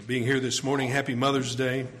being here this morning. Happy Mother's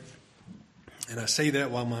Day. And I say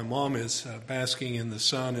that while my mom is basking in the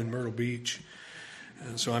sun in Myrtle Beach.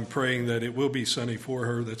 And so I'm praying that it will be sunny for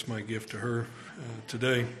her. That's my gift to her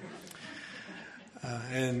today.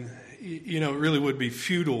 And it really would be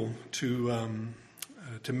futile to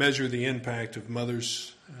measure the impact of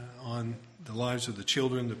mothers on the lives of the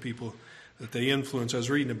children, the people that they influence. I was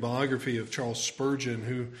reading a biography of Charles Spurgeon,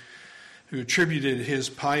 who attributed his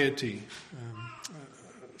piety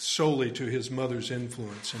solely to his mother's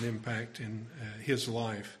influence and impact in his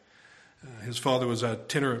life. His father was a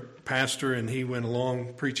itinerant pastor, and he went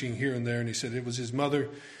along preaching here and there, and he said it was his mother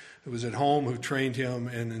who was at home who trained him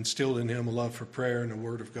and instilled in him a love for prayer and the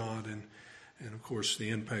Word of God, and of course the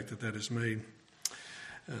impact that has made.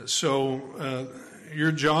 So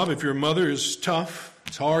your job, if you're a mother, is tough.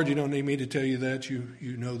 It's hard. You don't need me to tell you that.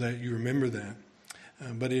 You know that. You remember that.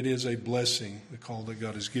 But it is a blessing, the call that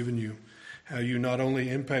God has given you. How you not only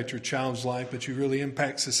impact your child's life, but you really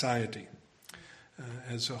impact society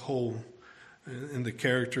as a whole in the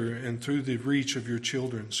character and through the reach of your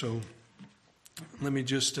children. So let me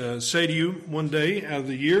just say to you, one day out of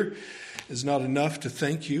the year is not enough to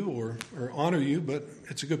thank you or honor you, but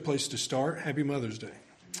it's a good place to start. Happy Mother's Day.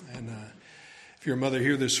 And if you're a mother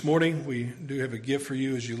here this morning, we do have a gift for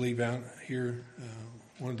you as you leave out here.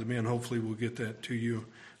 One of the men hopefully will get that to you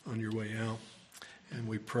on your way out. And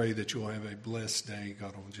we pray that you'll have a blessed day.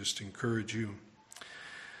 God will just encourage you.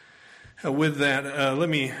 With that, let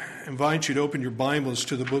me invite you to open your Bibles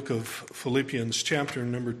to the book of Philippians, chapter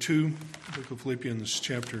number 2. Book of Philippians,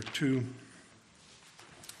 chapter 2.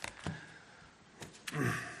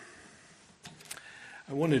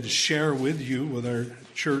 I wanted to share with you, with our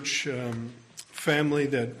church family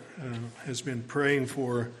that has been praying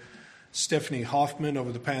for Stephanie Hoffman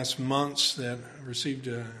over the past months, that received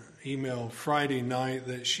an email Friday night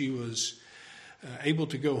that she was able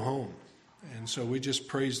to go home. And so we just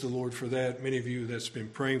praise the Lord for that. Many of you that's been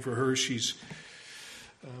praying for her. She's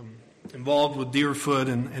involved with Deerfoot,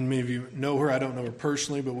 and many of you know her. I don't know her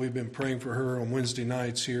personally, but we've been praying for her on Wednesday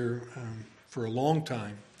nights here for a long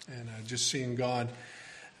time. And just seeing God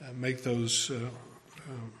make those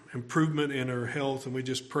improvement in her health, and we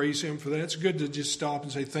just praise Him for that. It's good to just stop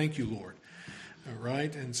and say, thank you, Lord. All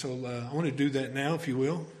right, and so I want to do that now, if you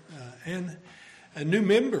will. And a new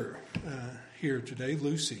member here today,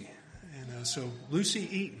 Lucy. And so Lucy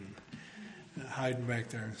Eaton, hiding back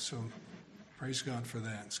there. So praise God for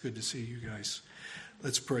that. It's good to see you guys.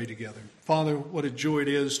 Let's pray together. Father, what a joy it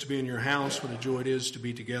is to be in your house. What a joy it is to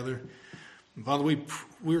be together. And Father,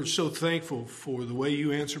 we're so thankful for the way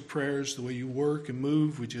you answer prayers, the way you work and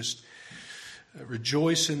move. We just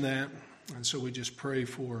rejoice in that. And so we just pray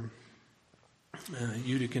for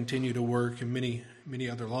you to continue to work in many, many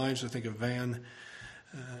other lives. I think of Van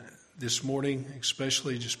this morning,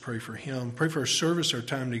 especially. Just pray for him. Pray for our service, our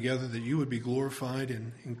time together, that you would be glorified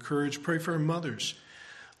and encouraged. Pray for our mothers,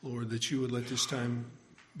 Lord, that you would let this time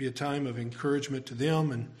be a time of encouragement to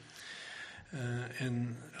them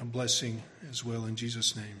and a blessing as well. In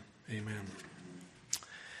Jesus' name, amen.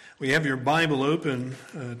 We have your Bible open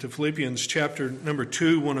to Philippians chapter number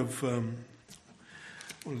 2, one of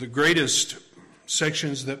the greatest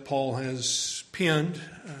sections that Paul has penned,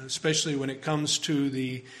 especially when it comes to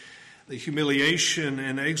the humiliation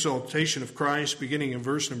and exaltation of Christ, beginning in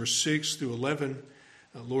verse number 6 through 11.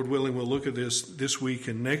 Lord willing, we'll look at this week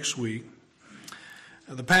and next week.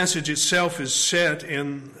 The passage itself is set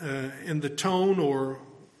in the tone or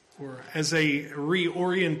as a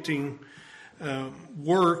reorienting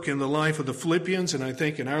work in the life of the Philippians, and I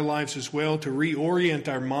think in our lives as well, to reorient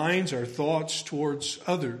our minds, our thoughts towards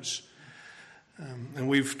others. And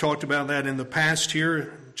we've talked about that in the past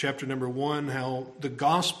here, chapter number 1, how the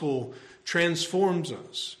gospel transforms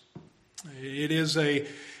us. It is a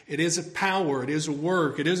power, it is a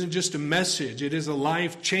work, it isn't just a message, it is a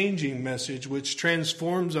life-changing message which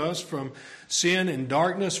transforms us from sin and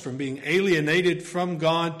darkness, from being alienated from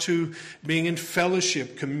God to being in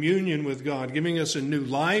fellowship, communion with God, giving us a new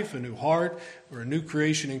life, a new heart, or a new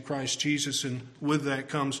creation in Christ Jesus, and with that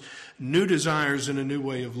comes new desires and a new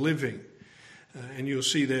way of living. And you'll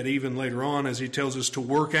see that even later on as he tells us to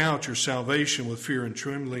work out your salvation with fear and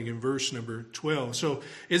trembling in verse number 12. So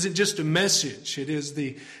is it just a message? It is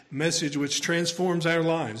the message which transforms our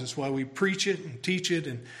lives. That's why we preach it and teach it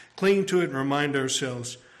and cling to it and remind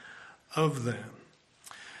ourselves of that.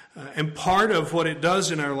 And part of what it does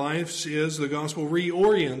in our lives is the gospel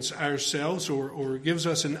reorients ourselves or gives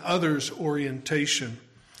us an others orientation.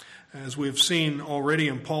 As we've seen already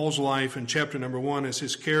in Paul's life in chapter number 1, as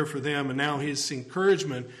his care for them, and now his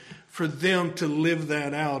encouragement for them to live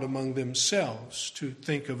that out among themselves, to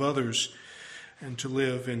think of others and to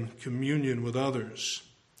live in communion with others.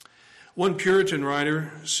 One Puritan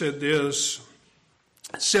writer said this: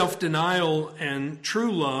 self-denial and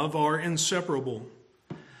true love are inseparable.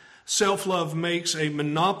 Self-love makes a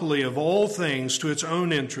monopoly of all things to its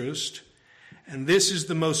own interest, and this is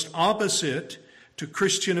the most opposite to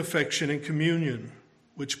Christian affection and communion,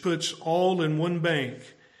 which puts all in one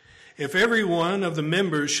bank. If every one of the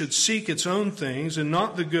members should seek its own things and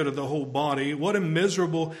not the good of the whole body, what a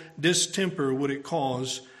miserable distemper would it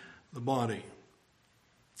cause the body?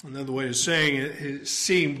 Another way of saying it is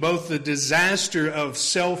seeing both the disaster of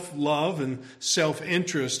self-love and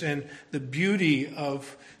self-interest and the beauty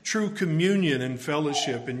of true communion and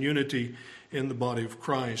fellowship and unity in the body of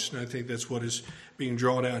Christ. And I think that's what is being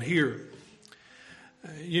drawn out here.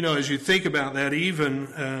 As you think about that,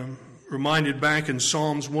 even reminded back in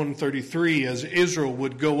Psalms 133, as Israel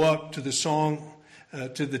would go up to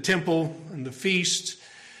the temple and the feast,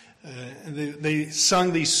 they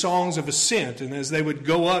sung these songs of ascent, and as they would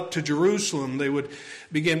go up to Jerusalem, they would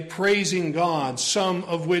begin praising God, some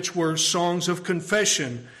of which were songs of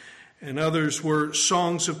confession, and others were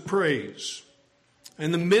songs of praise.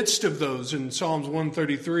 In the midst of those, in Psalms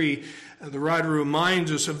 133, the writer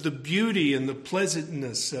reminds us of the beauty and the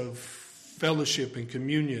pleasantness of fellowship and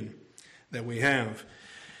communion that we have.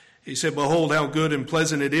 He said, "Behold, how good and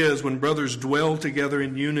pleasant it is when brothers dwell together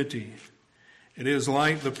in unity. It is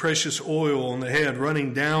like the precious oil on the head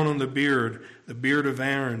running down on the beard of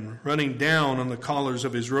Aaron, running down on the collars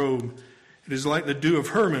of his robe. It is like the dew of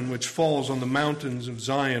Hermon, which falls on the mountains of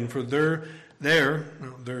Zion. For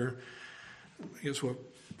I guess what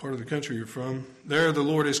part of the country you're from, there the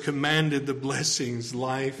Lord has commanded the blessings,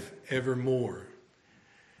 life evermore."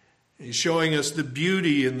 He's showing us the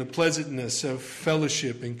beauty and the pleasantness of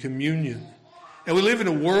fellowship and communion. And we live in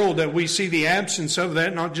a world that we see the absence of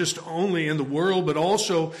that, not just only in the world, but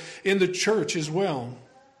also in the church as well.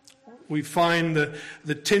 We find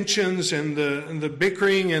the tensions and the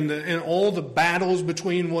bickering and all the battles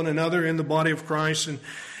between one another in the body of Christ. And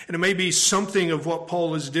it may be something of what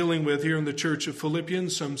Paul is dealing with here in the church of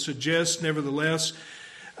Philippians. Some suggest, nevertheless,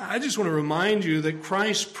 I just want to remind you that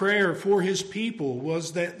Christ's prayer for his people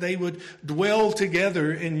was that they would dwell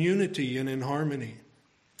together in unity and in harmony.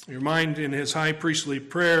 You remind in his high priestly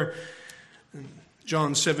prayer, in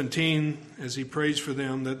John 17, as he prays for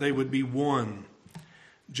them, that they would be one.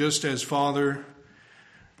 Just as, Father,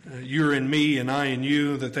 you're in me and I in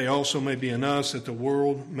you, that they also may be in us, that the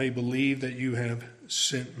world may believe that you have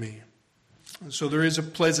sent me. So there is a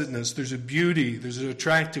pleasantness, there's a beauty, there's an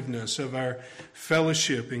attractiveness of our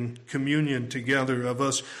fellowship and communion together, of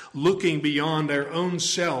us looking beyond our own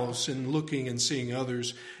selves and looking and seeing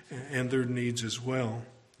others and their needs as well.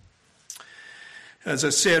 As I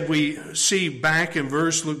said, we see back in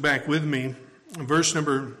look back with me, verse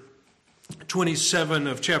number 27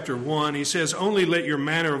 of chapter 1, he says, "Only let your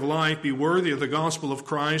manner of life be worthy of the gospel of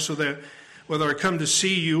Christ, so that whether I come to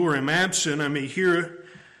see you or am absent, I may hear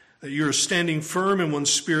that you are standing firm in one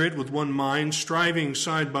spirit with one mind, striving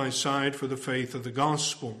side by side for the faith of the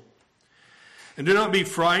gospel. And do not be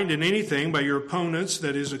frightened in anything by your opponents.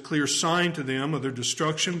 That is a clear sign to them of their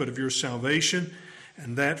destruction, but of your salvation,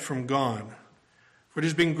 and that from God. For it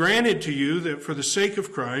has been granted to you that for the sake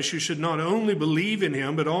of Christ you should not only believe in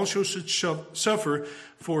him, but also should suffer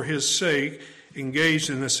for his sake, engaged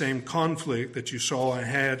in the same conflict that you saw I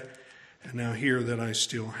had, and now hear that I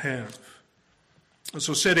still have."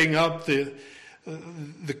 So setting up the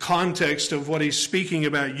context of what he's speaking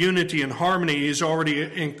about, unity and harmony, he's already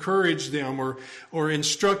encouraged them or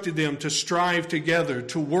instructed them to strive together,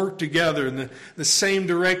 to work together in the same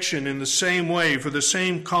direction, in the same way, for the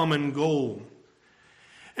same common goal.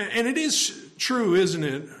 And it is true, isn't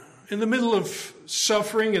it? In the middle of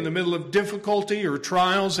suffering, in the middle of difficulty or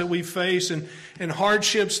trials that we face and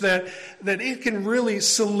hardships, that it can really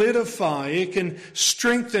solidify, it can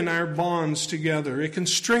strengthen our bonds together, it can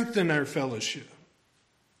strengthen our fellowship.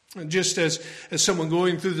 Just as someone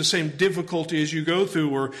going through the same difficulty as you go through,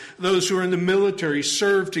 or those who are in the military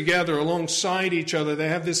serve together alongside each other, they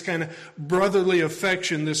have this kind of brotherly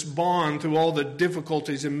affection, this bond through all the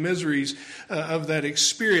difficulties and miseries of that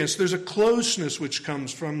experience. There's a closeness which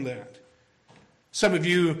comes from that. Some of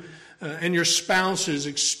you and your spouses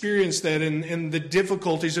experience that in the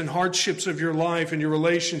difficulties and hardships of your life and your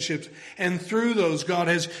relationships, and through those God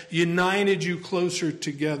has united you closer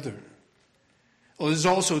together. Well, it is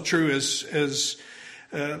also true as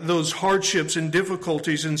those hardships and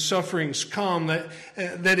difficulties and sufferings come,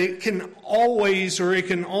 that it can always, or it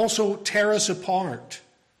can also tear us apart.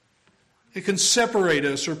 It can separate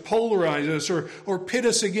us or polarize us or pit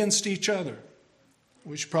us against each other.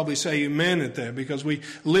 We should probably say amen at that, because we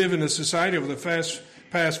live in a society over the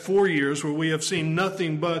past 4 years where we have seen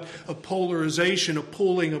nothing but a polarization, a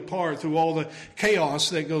pulling apart through all the chaos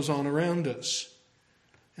that goes on around us.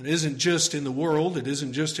 It isn't just in the world, it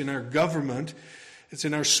isn't just in our government, it's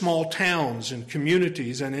in our small towns and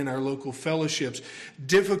communities and in our local fellowships.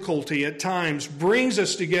 Difficulty at times brings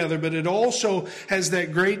us together, but it also has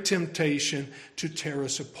that great temptation to tear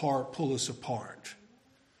us apart, pull us apart.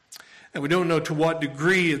 And we don't know to what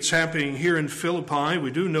degree it's happening here in Philippi.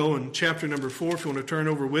 We do know in chapter number 4, if you want to turn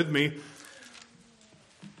over with me,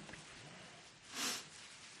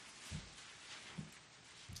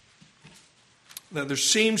 that there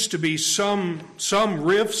seems to be some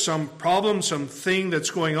rift, some problem, something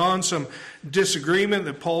that's going on, some disagreement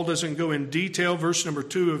that Paul doesn't go in detail. Verse number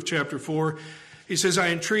 2 of chapter 4, he says, I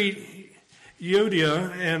entreat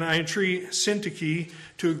Euodia and I entreat Syntyche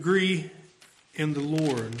to agree in the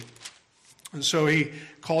Lord. And so he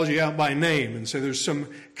calls you out by name and says there's some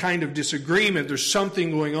kind of disagreement. There's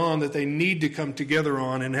something going on that they need to come together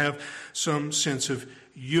on and have some sense of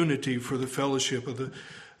unity for the fellowship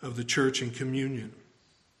of the church and communion.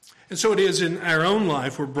 And so it is in our own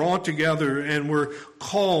life. We're brought together and we're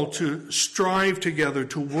called to strive together,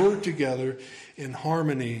 to work together in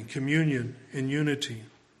harmony, communion, and unity.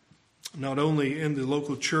 Not only in the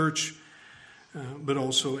local church, but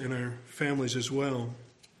also in our families as well.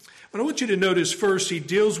 But I want you to notice first, he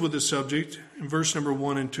deals with the subject in verse number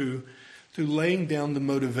 1 and 2 through laying down the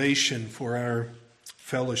motivation for our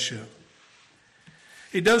fellowship.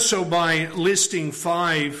 He does so by listing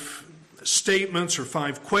 5 statements or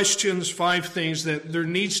 5 questions, 5 things that there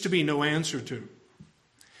needs to be no answer to.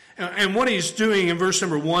 And what he's doing in verse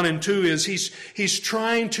number 1 and 2 is he's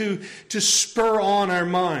trying to spur on our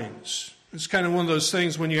minds. It's kind of one of those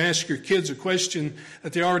things when you ask your kids a question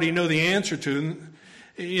that they already know the answer to.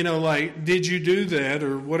 You know, like, did you do that,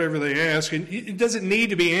 or whatever they ask. And it doesn't need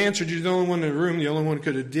to be answered. You're the only one in the room. The only one who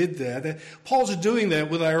could have did that. Paul's doing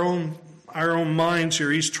that with our own minds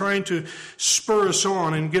here. He's trying to spur us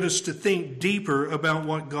on and get us to think deeper about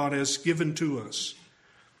what God has given to us.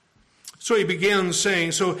 So he begins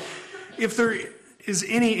saying, so if there is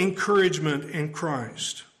any encouragement in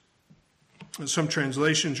Christ, in some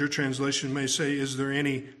translations, your translation may say, is there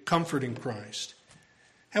any comfort in Christ?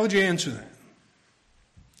 How would you answer that?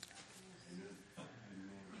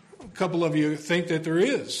 A couple of you think that there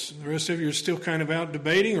is. The rest of you are still kind of out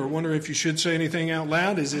debating or wonder if you should say anything out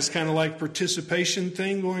loud. Is this kind of like participation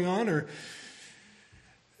thing going on? Or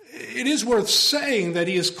it is worth saying that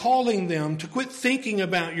he is calling them to quit thinking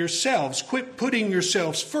about yourselves, quit putting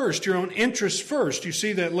yourselves first, your own interests first. You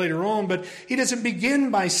see that later on, but he doesn't begin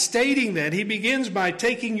by stating that. He begins by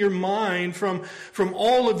taking your mind from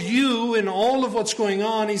all of you and all of what's going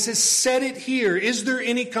on. He says, set it here. Is there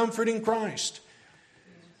any comfort in Christ?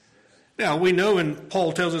 Now, we know, and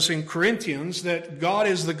Paul tells us in Corinthians, that God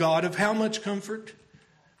is the God of how much comfort?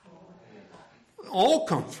 All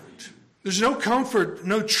comfort. There's no comfort,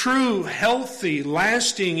 no true, healthy,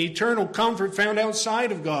 lasting, eternal comfort found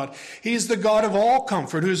outside of God. He is the God of all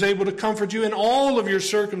comfort, who's able to comfort you in all of your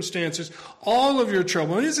circumstances, all of your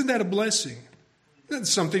trouble. And isn't that a blessing?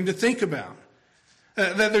 That's something to think about.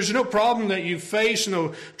 That there's no problem that you face,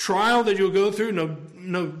 no trial that you'll go through,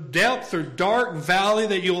 no depth or dark valley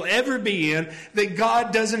that you'll ever be in, that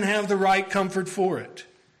God doesn't have the right comfort for it.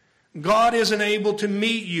 God isn't able to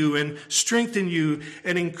meet you and strengthen you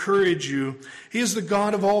and encourage you. He is the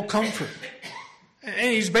God of all comfort.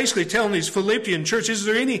 And he's basically telling these Philippian churches, is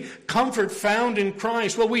there any comfort found in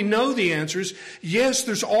Christ? Well, we know the answer is yes,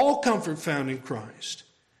 there's all comfort found in Christ.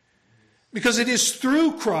 Because it is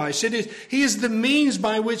through Christ. He is the means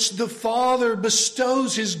by which the Father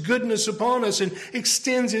bestows His goodness upon us and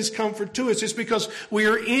extends His comfort to us. It's because we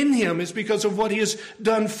are in Him. It's because of what He has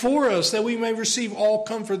done for us that we may receive all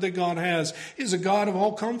comfort that God has. He is a God of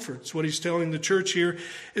all comforts. What He's telling the church here,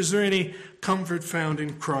 is there any comfort found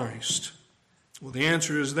in Christ? Well, the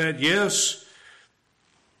answer is that yes,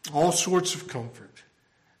 all sorts of comfort.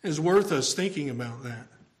 It's worth us thinking about that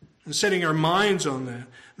and setting our minds on that.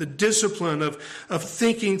 The discipline of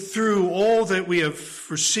thinking through all that we have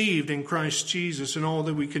received in Christ Jesus and all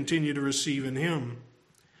that we continue to receive in Him.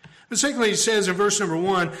 But secondly, he says in verse number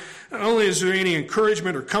 1, not only is there any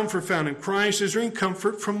encouragement or comfort found in Christ, is there any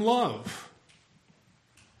comfort from love?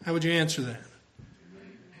 How would you answer that?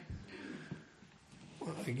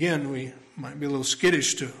 Well, again, we might be a little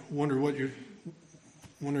skittish to wondering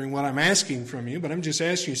what I'm asking from you, but I'm just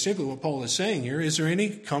asking you simply what Paul is saying here. Is there any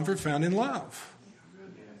comfort found in love?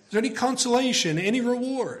 Is there any consolation, any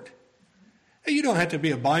reward? You don't have to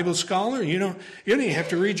be a Bible scholar. You don't even have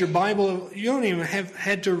to read your Bible. You don't even have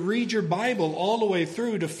had to read your Bible all the way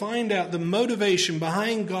through to find out the motivation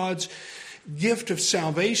behind God's gift of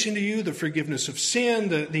salvation to you, the forgiveness of sin,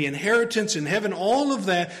 the inheritance in heaven, all of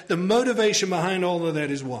that. The motivation behind all of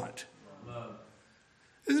that is what? Love.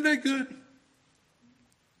 Isn't that good?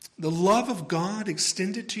 The love of God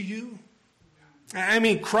extended to you. I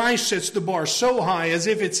mean, Christ sets the bar so high as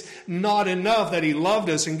if it's not enough that he loved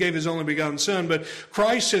us and gave his only begotten Son. But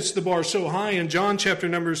Christ sets the bar so high in John chapter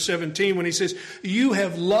number 17 when he says, you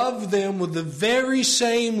have loved them with the very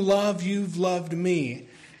same love you've loved me.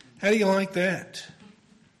 How do you like that?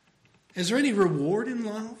 Is there any reward in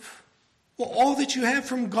love? Well, all that you have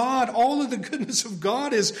from God, all of the goodness of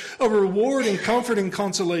God is a reward and comfort and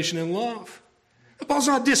consolation and love. Paul's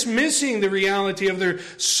not dismissing the reality of their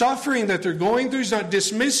suffering that they're going through. He's not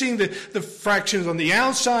dismissing the fractions on the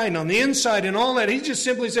outside and on the inside and all that. He just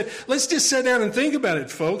simply said, let's just sit down and think about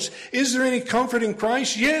it, folks. Is there any comfort in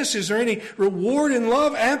Christ? Yes. Is there any reward in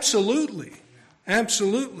love? Absolutely.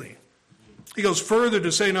 Absolutely. He goes further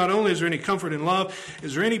to say not only is there any comfort in love,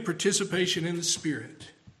 is there any participation in the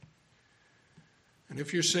Spirit? And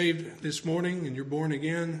if you're saved this morning and you're born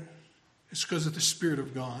again, it's because of the Spirit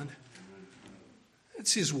of God.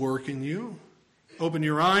 It's his work in you. Open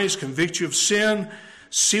your eyes, convict you of sin,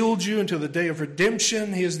 sealed you until the day of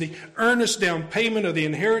redemption. He is the earnest down payment of the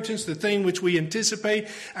inheritance, the thing which we anticipate,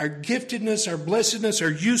 our giftedness, our blessedness, our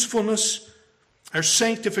usefulness, our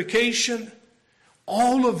sanctification,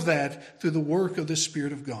 all of that through the work of the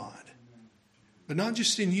Spirit of God. But not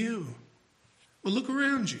just in you. Well, look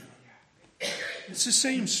around you. It's the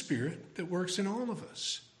same Spirit that works in all of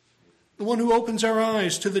us. The one who opens our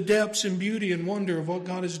eyes to the depths and beauty and wonder of what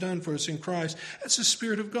God has done for us in Christ. That's the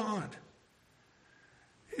Spirit of God.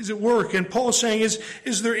 Is at work. And Paul's saying,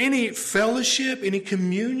 is there any fellowship, any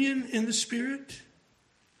communion in the Spirit?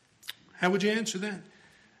 How would you answer that?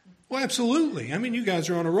 Well, absolutely. I mean, you guys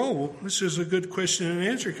are on a roll. This is a good question and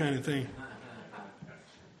answer kind of thing.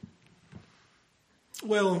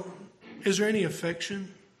 Well, is there any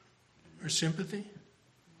affection or sympathy?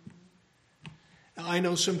 I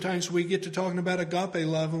know sometimes we get to talking about agape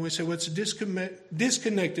love and we say, well, it's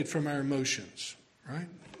disconnected from our emotions, right?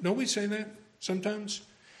 Don't we say that sometimes?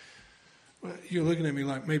 Well, you're looking at me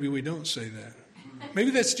like maybe we don't say that.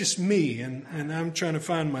 Maybe that's just me and I'm trying to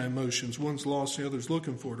find my emotions. One's lost, the other's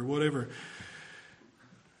looking for it or whatever.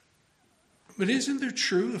 But isn't there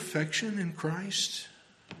true affection in Christ?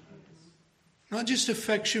 Not just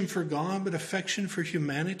affection for God, but affection for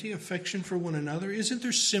humanity, affection for one another. Isn't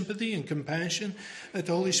there sympathy and compassion that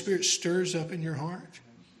the Holy Spirit stirs up in your heart?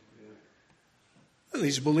 Well,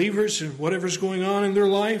 these believers and whatever's going on in their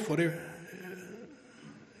life, whatever,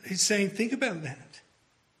 he's saying, think about that.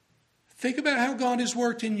 Think about how God has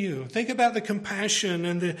worked in you. Think about the compassion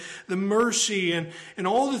and the mercy and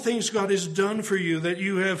all the things God has done for you that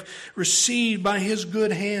you have received by his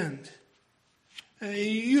good hand.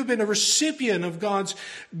 You've been a recipient of God's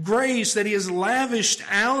grace that he has lavished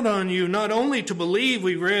out on you, not only to believe,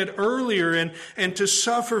 we read earlier, and to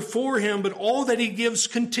suffer for him, but all that he gives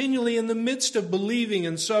continually in the midst of believing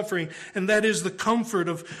and suffering. And that is the comfort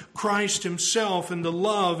of Christ himself and the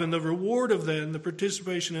love and the reward of that and the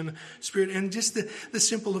participation in the Spirit and just the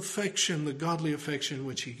simple affection, the godly affection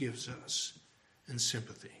which he gives us and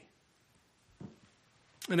sympathy.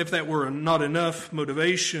 And if that were not enough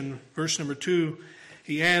motivation, verse number 2,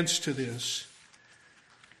 he adds to this,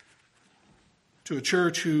 to a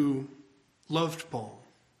church who loved Paul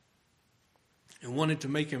and wanted to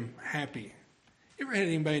make him happy. You ever had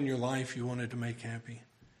anybody in your life you wanted to make happy?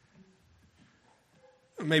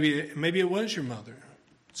 Maybe it was your mother.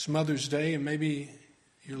 It's Mother's Day, and maybe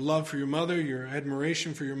your love for your mother, your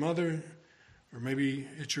admiration for your mother, or maybe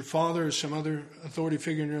it's your father or some other authority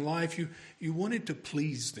figure in your life. You wanted to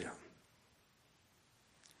please them.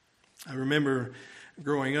 I remember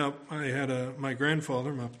growing up, I had my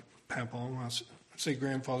grandfather, my papa, I say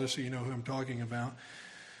grandfather so you know who I'm talking about.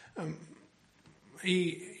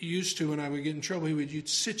 He used to, when I would get in trouble, he'd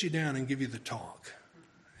sit you down and give you the talk.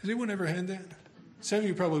 Has anyone ever had that? Some of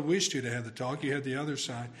you probably wished you'd have the talk. You had the other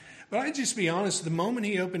side. But I'd just be honest, the moment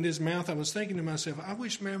he opened his mouth, I was thinking to myself, I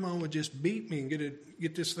wish Mama would just beat me and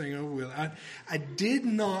get this thing over with. I did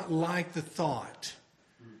not like the thought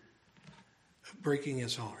of breaking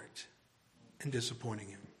his heart and disappointing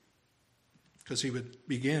him. Because he would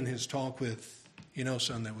begin his talk with,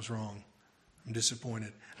 son, that was wrong. I'm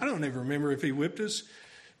disappointed. I don't ever remember if he whipped us.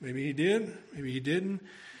 Maybe he did. Maybe he didn't.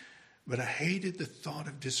 But I hated the thought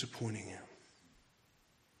of disappointing him.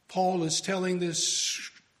 Paul is telling this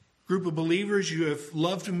group of believers, you have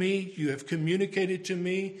loved me, you have communicated to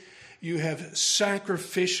me, You have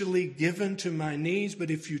sacrificially given to my needs, but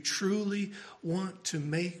if you truly want to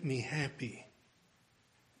make me happy,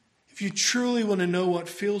 if you truly want to know what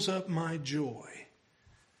fills up my joy,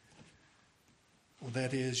 well,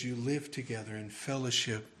 that is, you live together in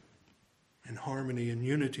fellowship and harmony and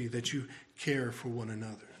unity, that you care for one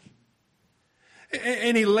another.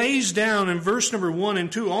 And he lays down in verse number 1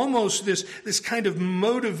 and 2 almost this kind of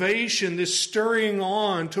motivation, this stirring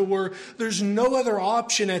on to where there's no other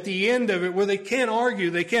option at the end of it, where they can't argue,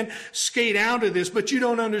 they can't skate out of this, but you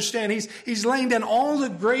don't understand. He's laying down all the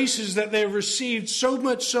graces that they've received, so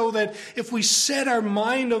much so that if we set our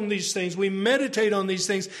mind on these things, we meditate on these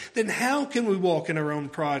things, then how can we walk in our own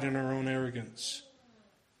pride and our own arrogance?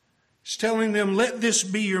 He's telling them, let this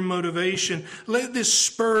be your motivation. Let this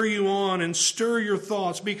spur you on and stir your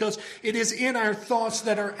thoughts, because it is in our thoughts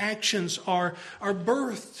that our actions are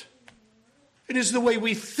birthed. It is the way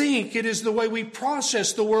we think. It is the way we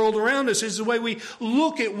process the world around us. It is the way we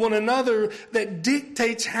look at one another that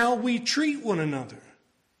dictates how we treat one another.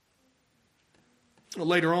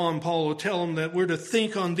 Later on, Paul will tell them that we're to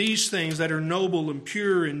think on these things that are noble and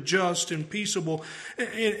pure and just and peaceable.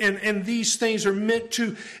 And these things are meant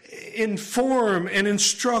to inform and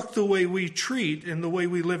instruct the way we treat and the way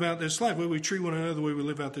we live out this life, the way we treat one another, the way we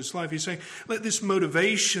live out this life. He's saying, let this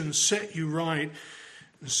motivation set you right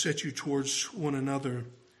and set you towards one another.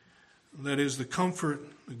 That is the comfort,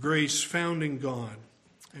 the grace found in God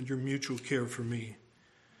and your mutual care for me.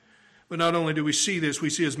 But not only do we see this, we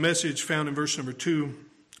see his message found in verse number 2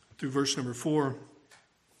 through verse number 4.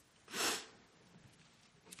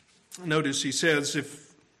 Notice he says,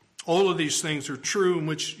 if all of these things are true, in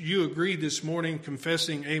which you agreed this morning,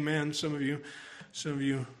 confessing amen, some of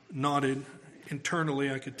you nodded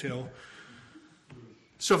internally, I could tell.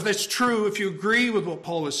 So if that's true, if you agree with what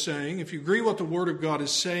Paul is saying, if you agree with what the Word of God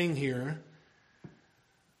is saying here,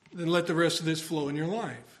 then let the rest of this flow in your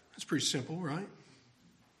life. That's pretty simple, right?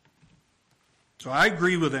 So I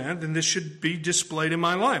agree with that, and this should be displayed in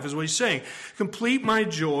my life, is what he's saying. Complete my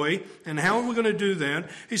joy, and how are we going to do that?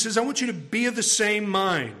 He says, I want you to be of the same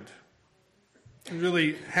mind. And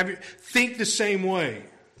really think the same way.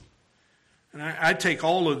 And I take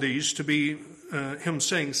all of these to be him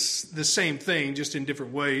saying the same thing, just in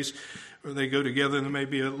different ways, or they go together, and there may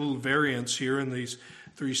be a little variance here in these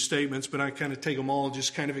three statements, but I kind of take them all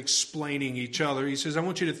just kind of explaining each other. He says, I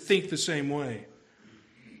want you to think the same way.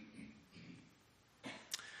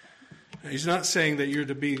 He's not saying that you're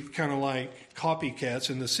to be kind of like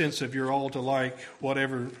copycats in the sense of you're all to like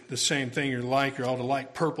whatever the same thing you're all to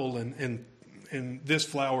like purple and this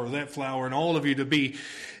flower or that flower, and all of you to be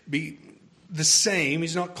the same.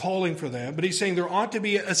 He's not calling for that, but he's saying there ought to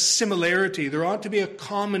be a similarity. There ought to be a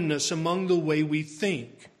commonness among the way we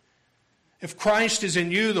think. If Christ is in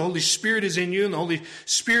you, the Holy Spirit is in you, and the Holy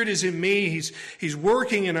Spirit is in me, He's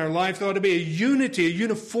working in our life, there ought to be a unity, a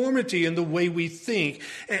uniformity in the way we think.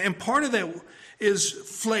 And part of that is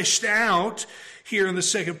fleshed out here in the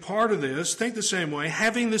second part of this. Think the same way,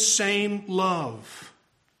 having the same love.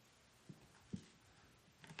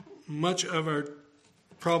 Much of our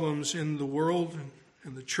problems in the world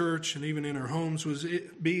and the church and even in our homes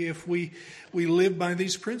would be if we lived by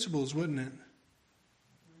these principles, wouldn't it?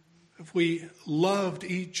 If we loved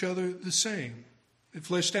each other the same, it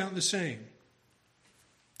fleshed out the same,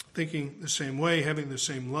 thinking the same way, having the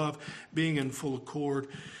same love, being in full accord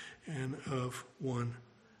and of one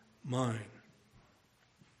mind.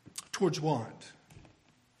 Towards what?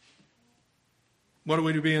 What are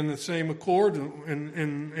we to be in the same accord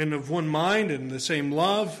and of one mind and the same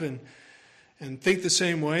love and think the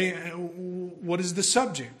same way? What is the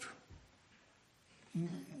subject?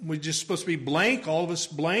 We're just supposed to be blank, all of us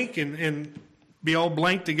blank, and be all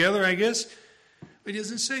blank together, I guess. But he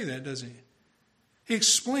doesn't say that, does he? He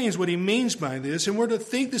explains what he means by this, and we're to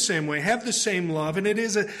think the same way, have the same love, and it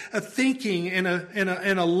is a thinking and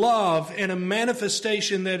a love and a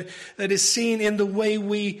manifestation that is seen in the way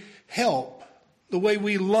we help, the way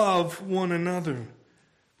we love one another.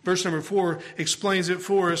 Verse number 4 explains it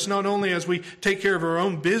for us, not only as we take care of our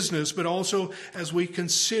own business, but also as we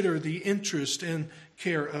consider the interest and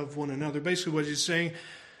care of one another. Basically what he's saying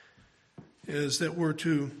is that we're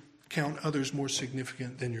to count others more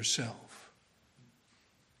significant than yourself.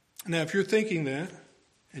 Now, if you're thinking that,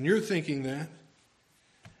 and you're thinking that,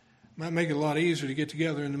 it might make it a lot easier to get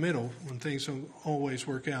together in the middle when things don't always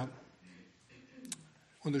work out,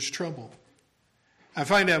 when there's trouble. I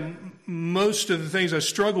find out most of the things I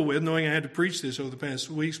struggle with, knowing I had to preach this over the past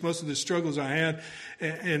weeks, most of the struggles I had,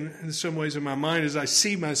 and in some ways in my mind, is I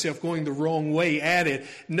see myself going the wrong way at it,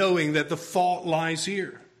 knowing that the fault lies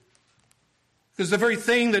here. Because the very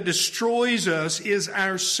thing that destroys us is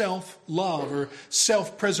our self-love or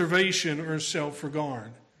self-preservation or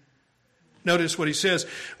self-regard. Notice what he says.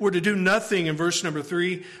 We're to do nothing, in verse number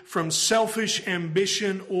 3, from selfish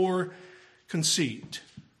ambition or conceit.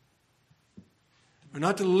 We're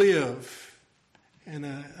not to live in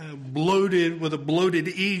with a bloated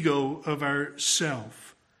ego of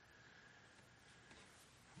ourself.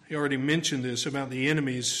 He already mentioned this about the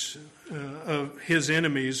enemies of his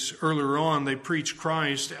enemies earlier on. They preach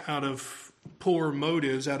Christ out of poor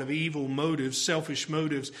motives, out of evil motives, selfish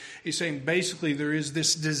motives. He's saying basically there is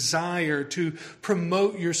this desire to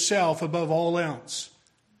promote yourself above all else.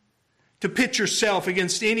 To pit yourself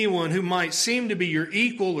against anyone who might seem to be your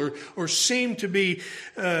equal or seem to be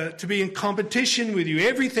in competition with you.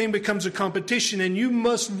 Everything becomes a competition and you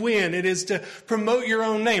must win. It is to promote your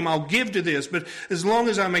own name. I'll give to this, but as long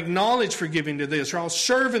as I'm acknowledged for giving to this, or I'll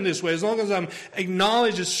serve in this way, as long as I'm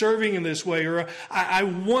acknowledged as serving in this way, or I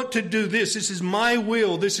want to do this. This is my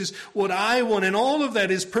will. This is what I want. And all of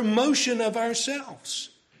that is promotion of ourselves.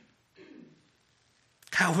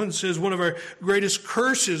 Calvin says one of our greatest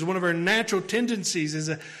curses, one of our natural tendencies is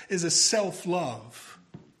a self-love.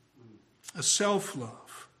 A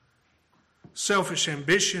self-love. Selfish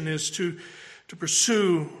ambition is to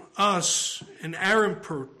pursue us and our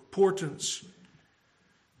importance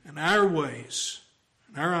and our ways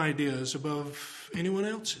and our ideas above anyone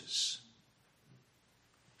else's.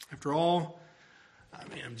 After all,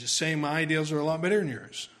 I'm just saying my ideas are a lot better than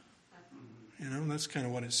yours. That's kind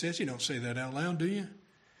of what it says. You don't say that out loud, do you?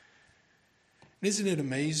 Isn't it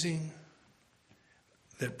amazing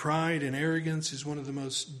that pride and arrogance is one of the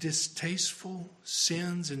most distasteful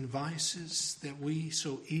sins and vices that we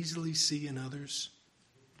so easily see in others?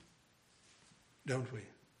 Don't we?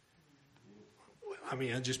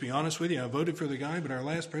 I'll just be honest with you. I voted for the guy, but our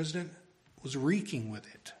last president was reeking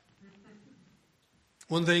with it.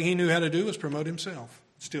 One thing he knew how to do was promote himself.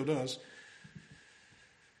 Still does.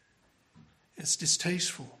 It's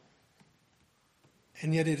distasteful.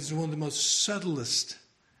 And yet it is one of the most subtlest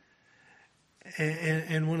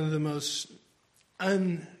and one of the most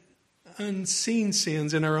unseen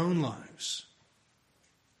sins in our own lives.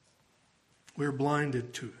 We're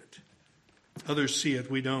blinded to it. Others see it,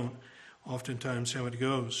 we don't. Oftentimes how it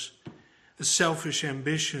goes. A selfish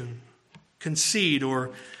ambition, conceit, or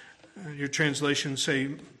your translations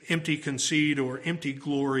say empty conceit or empty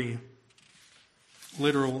glory.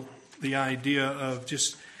 Literal, the idea of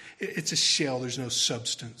just, it's a shell, there's no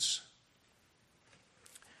substance.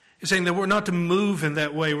 It's saying that we're not to move in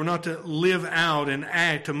that way. We're not to live out and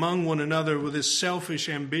act among one another with this selfish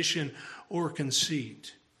ambition or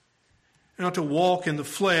conceit. We're not to walk in the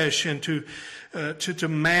flesh and to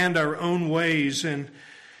demand our own ways. And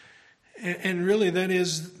really that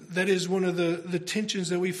is one of the tensions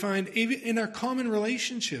that we find even in our common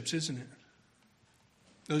relationships, isn't it?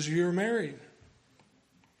 Those of you who are married,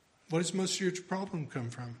 what does most of your problem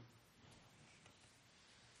come from?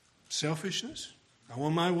 Selfishness? I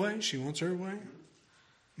want my way, she wants her way.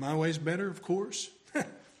 My way's better, of course.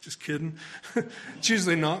 Just kidding. It's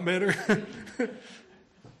usually not better.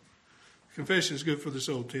 Confession is good for the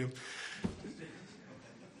soul, Tim.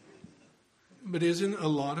 But isn't a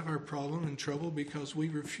lot of our problem and trouble because we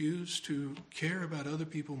refuse to care about other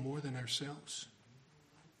people more than ourselves?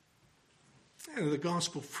 And the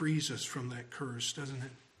gospel frees us from that curse, doesn't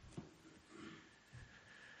it?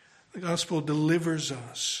 The gospel delivers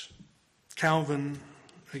us. Calvin,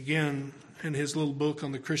 again, in his little book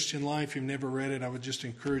on the Christian life, if you've never read it, I would just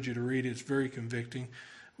encourage you to read it. It's very convicting.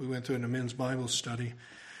 We went through it in a men's Bible study.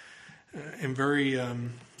 And very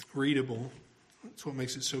readable. That's what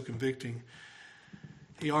makes it so convicting.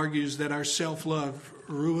 He argues that our self-love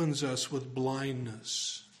ruins us with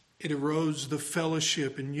blindness. It erodes the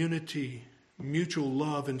fellowship and unity, mutual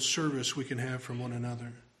love and service we can have from one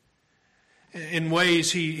another. In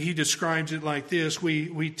ways, he describes it like this: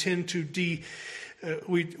 we tend to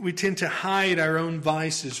hide our own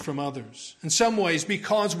vices from others. In some ways,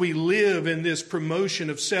 because we live in this promotion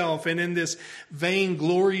of self and in this vain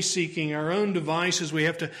glory seeking, our own devices, we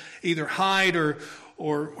have to either hide or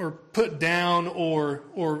put down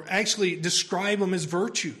or actually describe them as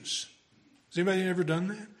virtues. Has anybody ever done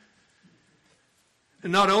that?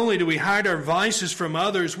 And not only do we hide our vices from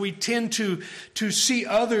others, we tend to see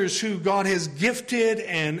others who God has gifted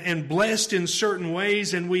and blessed in certain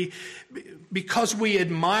ways, and because we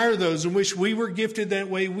admire those and wish we were gifted that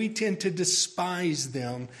way, we tend to despise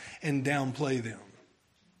them and downplay them.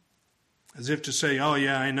 As if to say, oh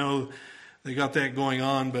yeah, I know they got that going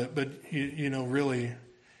on, but really,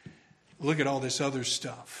 look at all this other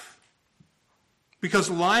stuff. Because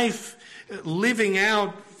life, living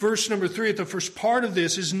out, verse number 3 at the first part of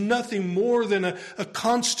this, is nothing more than a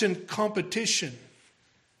constant competition.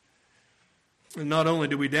 And not only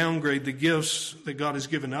do we downgrade the gifts that God has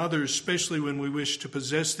given others, especially when we wish to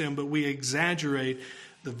possess them, but we exaggerate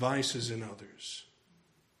the vices in others.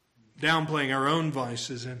 Downplaying our own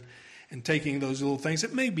vices and taking those little things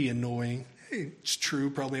that may be annoying. Hey, it's true,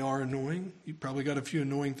 probably are annoying. You probably got a few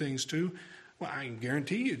annoying things too. Well, I can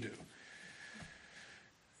guarantee you do.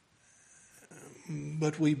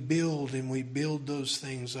 But we build those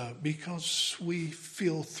things up because we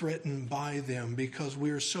feel threatened by them, because we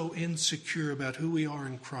are so insecure about who we are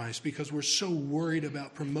in Christ, because we're so worried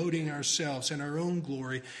about promoting ourselves and our own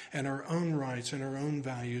glory and our own rights and our own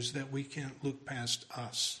values that we can't look past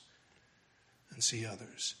us and see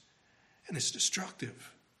others. And it's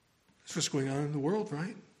destructive. That's what's going on in the world,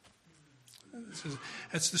 right?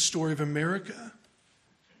 That's the story of America.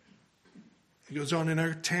 It goes on in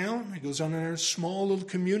our town. It goes on in our small little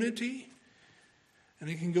community. And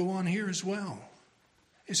it can go on here as well.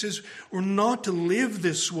 It says we're not to live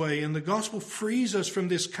this way. And the gospel frees us from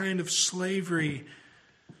this kind of slavery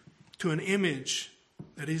to an image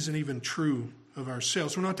that isn't even true of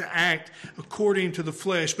ourselves. We're not to act according to the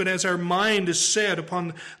flesh. But as our mind is set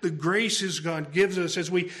upon the graces God gives us, as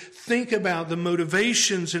we think about the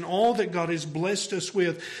motivations and all that God has blessed us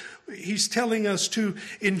with, He's telling us to,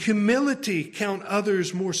 in humility, count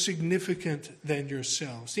others more significant than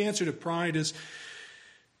yourselves. The answer to pride is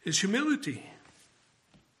humility.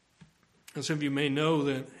 Now, some of you may know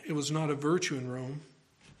that it was not a virtue in Rome.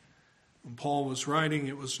 When Paul was writing,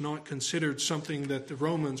 it was not considered something that the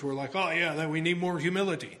Romans were like, oh yeah, that we need more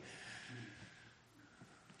humility.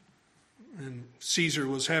 And Caesar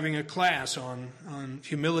was having a class on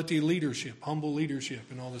humility leadership, humble leadership,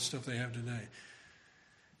 and all the stuff they have today.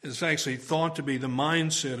 It's actually thought to be the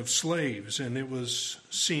mindset of slaves, and it was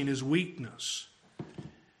seen as weakness.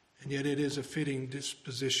 And yet it is a fitting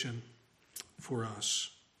disposition for us.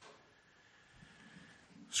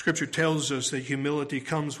 Scripture tells us that humility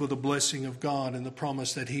comes with a blessing of God and the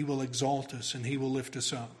promise that He will exalt us and He will lift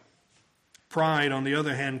us up. Pride, on the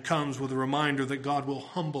other hand, comes with a reminder that God will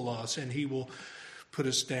humble us and He will put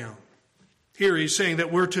us down. Here He's saying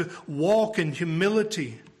that we're to walk in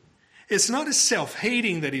humility. It's not a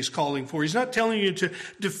self-hating that He's calling for. He's not telling you to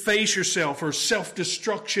deface yourself or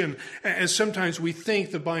self-destruction, as sometimes we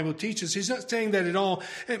think the Bible teaches. He's not saying that at all.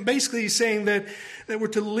 And basically, He's saying that we're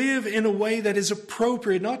to live in a way that is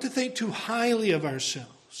appropriate, not to think too highly of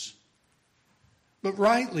ourselves, but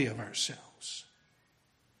rightly of ourselves.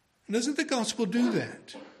 And doesn't the gospel do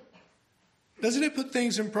that? Doesn't it put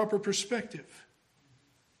things in proper perspective?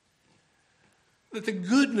 That the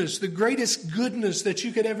goodness, the greatest goodness that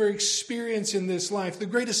you could ever experience in this life, the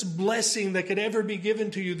greatest blessing that could ever be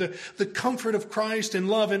given to you, the comfort of Christ and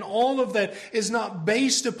love, and all of that is not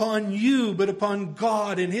based upon you, but upon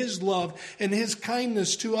God and His love and His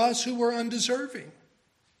kindness to us who were undeserving.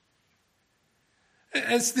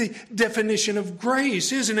 That's the definition of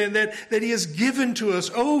grace, isn't it? That He has given to us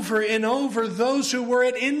over and over those who were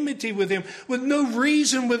at enmity with Him, with no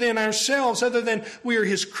reason within ourselves other than we are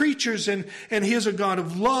His creatures and He is a God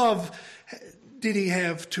of love. Did He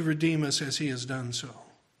have to redeem us as He has done so?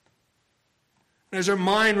 As our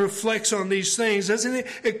mind reflects on these things, doesn't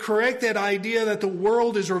it correct that idea that the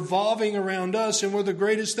world is revolving around us and we're the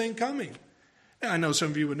greatest thing coming? Now, I know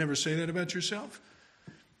some of you would never say that about yourself.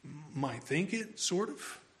 Might think it, sort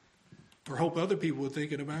of, or hope other people would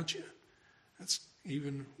think it about you. That's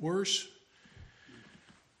even worse.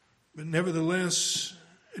 But nevertheless,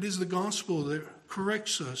 it is the gospel that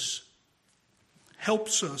corrects us,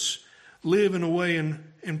 helps us live in a way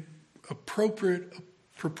in appropriate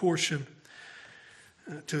proportion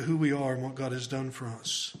to who we are and what God has done for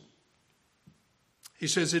us. He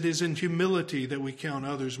says it is in humility that we count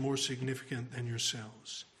others more significant than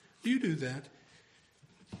yourselves. Do you do that?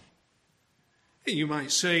 You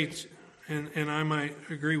might say, and I might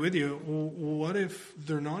agree with you, well, what if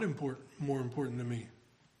they're not more important than me?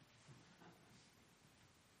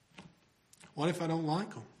 What if I don't like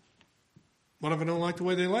them? What if I don't like the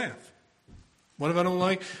way they laugh? What if I don't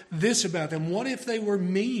like this about them? What if they were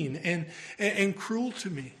mean and cruel to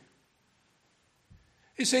me?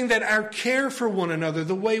 He's saying that our care for one another,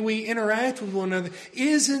 the way we interact with one another,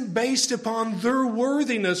 isn't based upon their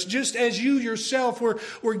worthiness, just as you yourself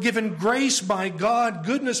were given grace by God,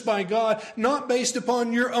 goodness by God, not based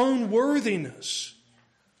upon your own worthiness.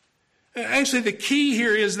 Actually, the key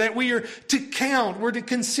here is that we are to count, we're to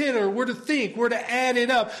consider, we're to think, we're to add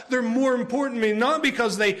it up. They're more important to me, not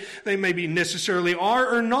because they maybe necessarily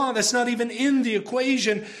are or not. That's not even in the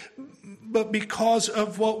equation. but because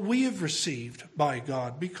of what we have received by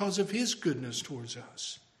God, because of His goodness towards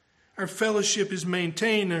us. Our fellowship is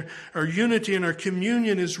maintained, our unity and our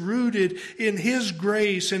communion is rooted in His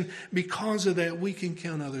grace, and because of that, we can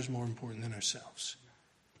count others more important than ourselves.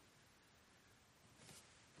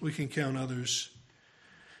 We can count others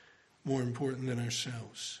more important than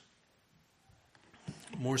ourselves,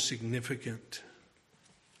 more significant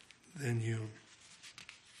than you.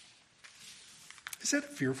 Is that a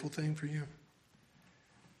fearful thing for you?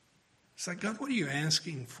 It's like, God, what are you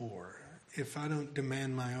asking for if I don't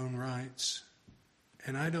demand my own rights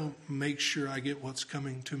and I don't make sure I get what's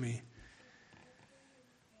coming to me?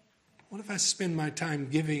 What if I spend my time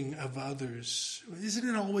giving of others? Isn't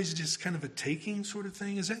it always just kind of a taking sort of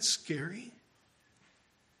thing? Is that scary?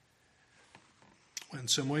 Well, in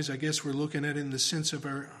some ways, I guess we're looking at it in the sense of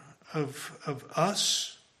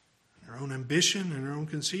us, our own ambition and our own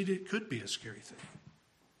conceit. It could be a scary thing.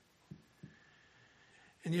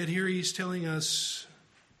 And yet here he's telling us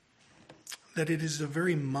that it is the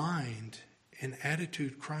very mind and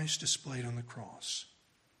attitude Christ displayed on the cross.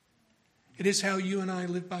 It is how you and I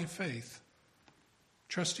live by faith,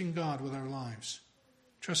 trusting God with our lives,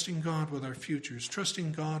 trusting God with our futures,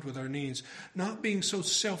 trusting God with our needs, not being so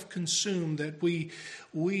self-consumed that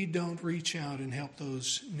we don't reach out and help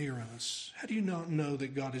those near us. How do you not know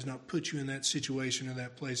that God has not put you in that situation or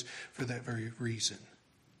that place for that very reason?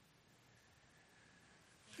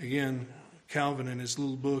 Again, Calvin in his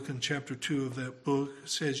little book in chapter 2 of that book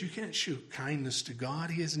says you can't show kindness to God.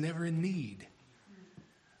 He is never in need.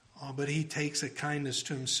 Oh, but He takes a kindness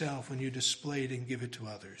to Himself when you display it and give it to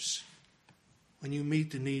others, when you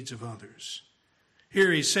meet the needs of others.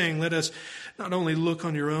 Here he's saying, let us not only look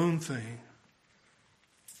on your own thing.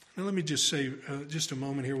 Now let me just say just a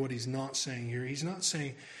moment here what he's not saying here. He's not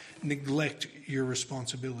saying neglect your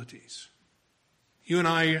responsibilities. You and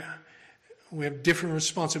I, we have different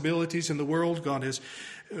responsibilities in the world. God has,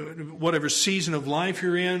 whatever season of life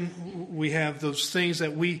you're in, we have those things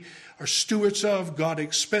that we are stewards of. God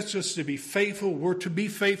expects us to be faithful. We're to be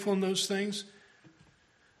faithful in those things.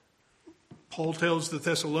 Paul tells the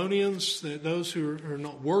Thessalonians that those who are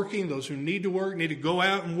not working, those who need to work, need to go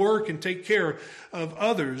out and work and take care of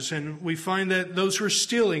others. And we find that those who are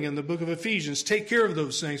stealing in the book of Ephesians, take care of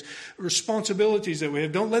those things. Responsibilities that we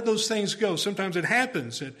have, don't let those things go. Sometimes it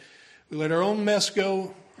happens that we let our own mess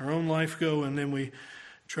go, our own life go, and then we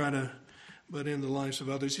try to butt in the lives of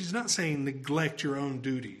others. He's not saying neglect your own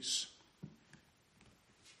duties.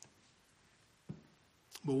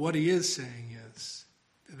 But what he is saying is,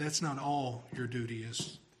 that's not all your duty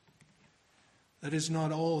is. That is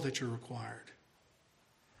not all that you're required.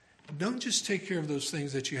 Don't just take care of those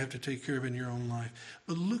things that you have to take care of in your own life,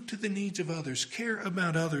 but look to the needs of others, care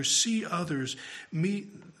about others, see others,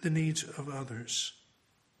 meet the needs of others.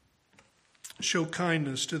 Show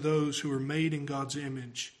kindness to those who are made in God's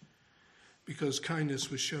image, because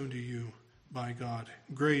kindness was shown to you by God.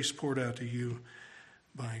 Grace poured out to you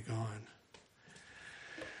by God.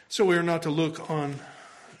 So we are not to look on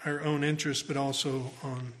our own interest, but also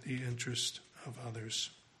on the interest of others.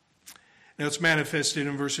 Now it's manifested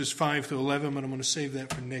in verses 5 to 11, but I'm going to save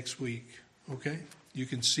that for next week. Okay? You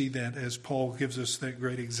can see that as Paul gives us that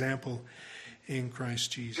great example in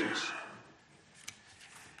Christ Jesus.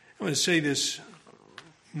 I want to say this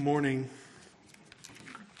morning,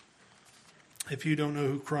 if you don't know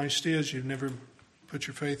who Christ is, you've never put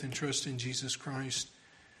your faith and trust in Jesus Christ,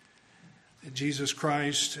 that Jesus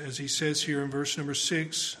Christ, as he says here in verse number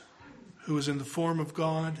 6, who was in the form of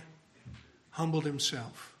God, humbled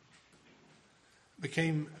himself,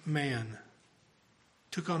 became man,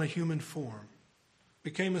 took on a human form,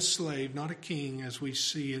 became a slave, not a king as we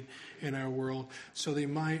see it in our world, so that he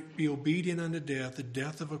might be obedient unto death, the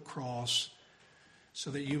death of a cross, so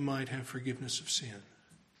that you might have forgiveness of sin.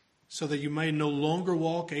 So that you may no longer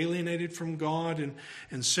walk alienated from God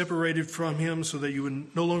and separated from Him, so that you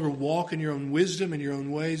would no longer walk in your own wisdom and your own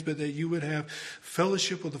ways, but that you would have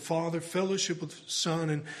fellowship with the Father, fellowship with the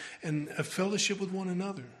Son, and a fellowship with one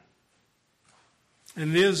another.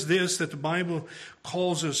 And it is this that the Bible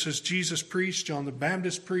calls us, as Jesus preached, John the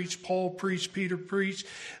Baptist preached, Paul preached, Peter preached.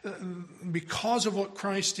 Because of what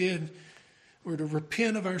Christ did, we're to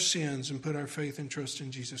repent of our sins and put our faith and trust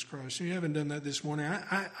in Jesus Christ. If you haven't done that this morning,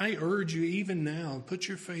 I urge you even now, put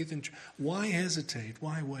your faith in. Why hesitate?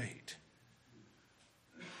 Why wait?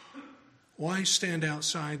 Why stand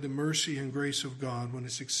outside the mercy and grace of God when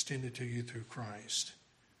it's extended to you through Christ?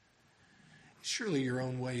 Surely your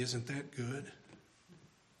own way isn't that good.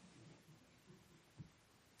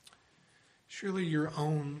 Surely your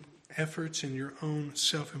own efforts and your own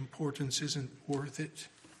self-importance isn't worth it.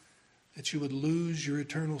 That you would lose your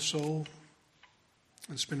eternal soul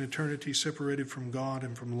and spend eternity separated from God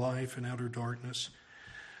and from life and outer darkness.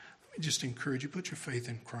 Let me just encourage you, put your faith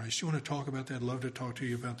in Christ. You want to talk about that? I'd love to talk to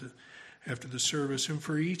you about that after the service. And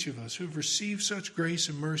for each of us who've received such grace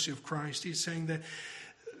and mercy of Christ, he's saying that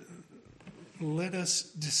let us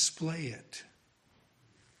display it.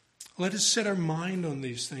 Let us set our mind on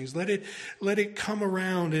these things. Let it come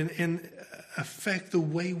around and affect the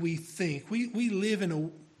way we think. We live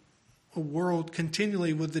in a world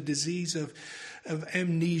continually with the disease of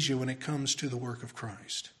amnesia when it comes to the work of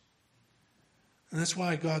Christ. And that's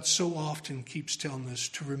why God so often keeps telling us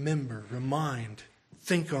to remember, remind,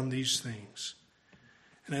 think on these things.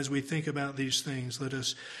 And as we think about these things, let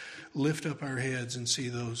us lift up our heads and see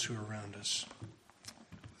those who are around us,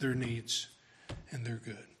 their needs, and their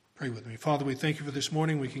good. Pray with me. Father, we thank you for this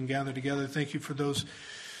morning. We can gather together. Thank you for those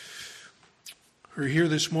who are here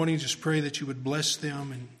this morning. Just pray that you would bless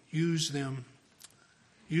them and use them.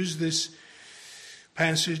 Use this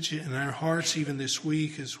passage in our hearts even this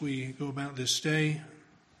week as we go about this day,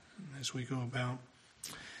 as we go about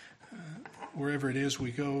wherever it is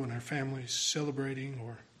we go and our families celebrating.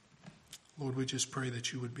 Or Lord, we just pray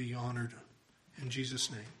that you would be honored. In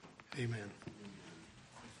Jesus' name, amen.